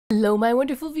Hello my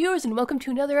wonderful viewers and welcome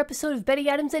to another episode of Betty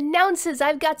Adams Announces.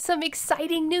 I've got some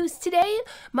exciting news today.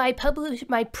 My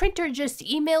printer just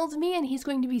emailed me and he's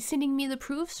going to be sending me the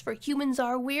proofs for Humans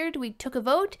Are Weird. We took a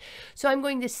vote. So I'm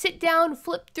going to sit down,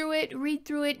 flip through it, read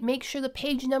through it, make sure the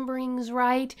page numbering's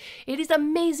right. It is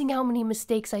amazing how many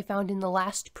mistakes I found in the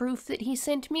last proof that he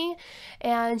sent me.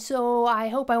 And so I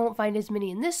hope I won't find as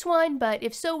many in this one, but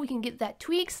if so, we can get that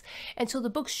tweaks. And so the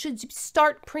book should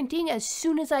start printing as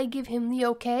soon as I give him the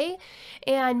okay.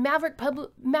 And Maverick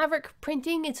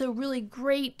Printing, it's a really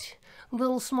great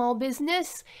little small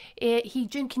business. He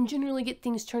can generally get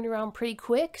things turned around pretty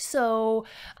quick, so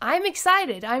I'm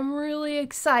excited. I'm really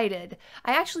excited.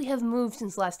 I actually have moved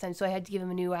since last time, so I had to give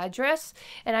him a new address,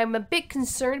 and I'm a bit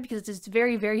concerned because it's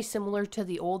very, very similar to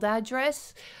the old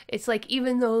address. It's like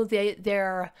even though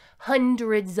they're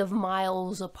hundreds of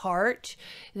miles apart,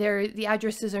 the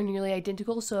addresses are nearly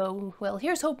identical, so, well,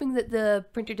 here's hoping that the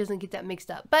printer doesn't get that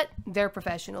mixed up. But they're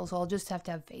professionals, so I'll just have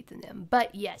to have faith in them.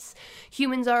 But yes,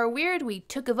 Humans Are Weird. We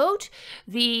took a vote.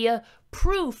 The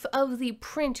proof of the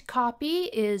print copy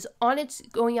is on its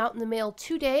going out in the mail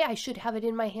today. I should have it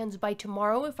in my hands by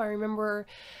tomorrow if I remember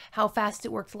how fast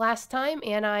it worked last time,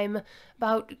 and I'm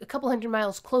about a couple hundred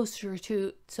miles closer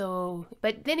to, so,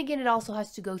 but then again, it also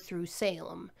has to go through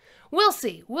Salem. We'll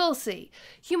see. We'll see.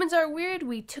 Humans Are Weird.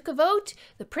 We took a vote.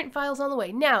 The print file's on the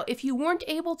way. Now, if you weren't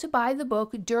able to buy the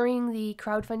book during the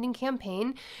crowdfunding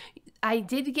campaign, I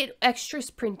did get extras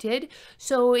printed,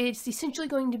 so it's essentially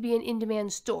going to be an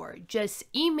in-demand store. Just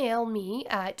email me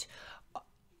at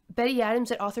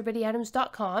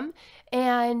bettyadams@authorBettyAdams.com,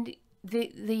 and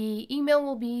the email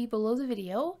will be below the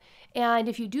video. And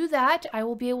if you do that, I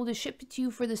will be able to ship it to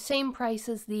you for the same price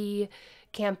as the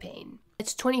campaign.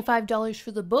 It's $25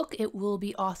 for the book. It will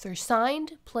be author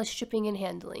signed, plus shipping and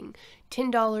handling.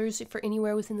 $10 for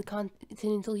anywhere within the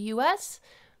continental US,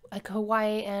 like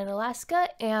Hawaii and Alaska,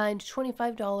 and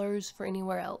 $25 for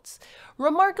anywhere else.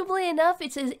 Remarkably enough,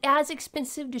 it's as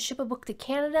expensive to ship a book to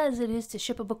Canada as it is to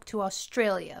ship a book to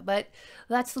Australia, but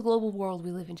that's the global world we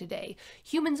live in today.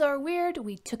 Humans Are Weird.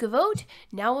 We took a vote.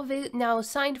 Now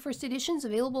signed first editions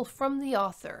available from the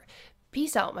author.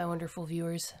 Peace out, my wonderful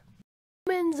viewers.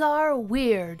 Humans Are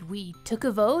Weird. We took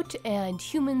a vote, and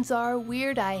Humans Are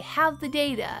Weird. I have the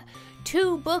data.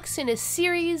 2 books in a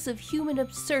series of human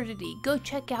absurdity. Go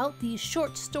check out these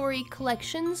short story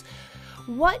collections.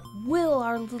 What will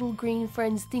our little green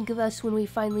friends think of us when we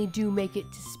finally do make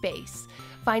it to space?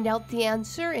 Find out the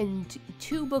answer in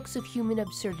 2 books of human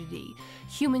absurdity.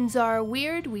 Humans Are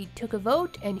Weird. We took a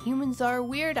vote, and Humans Are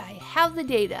Weird. I have the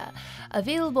data.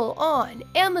 Available on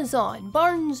Amazon,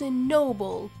 Barnes &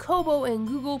 Noble, Kobo, and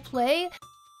Google Play.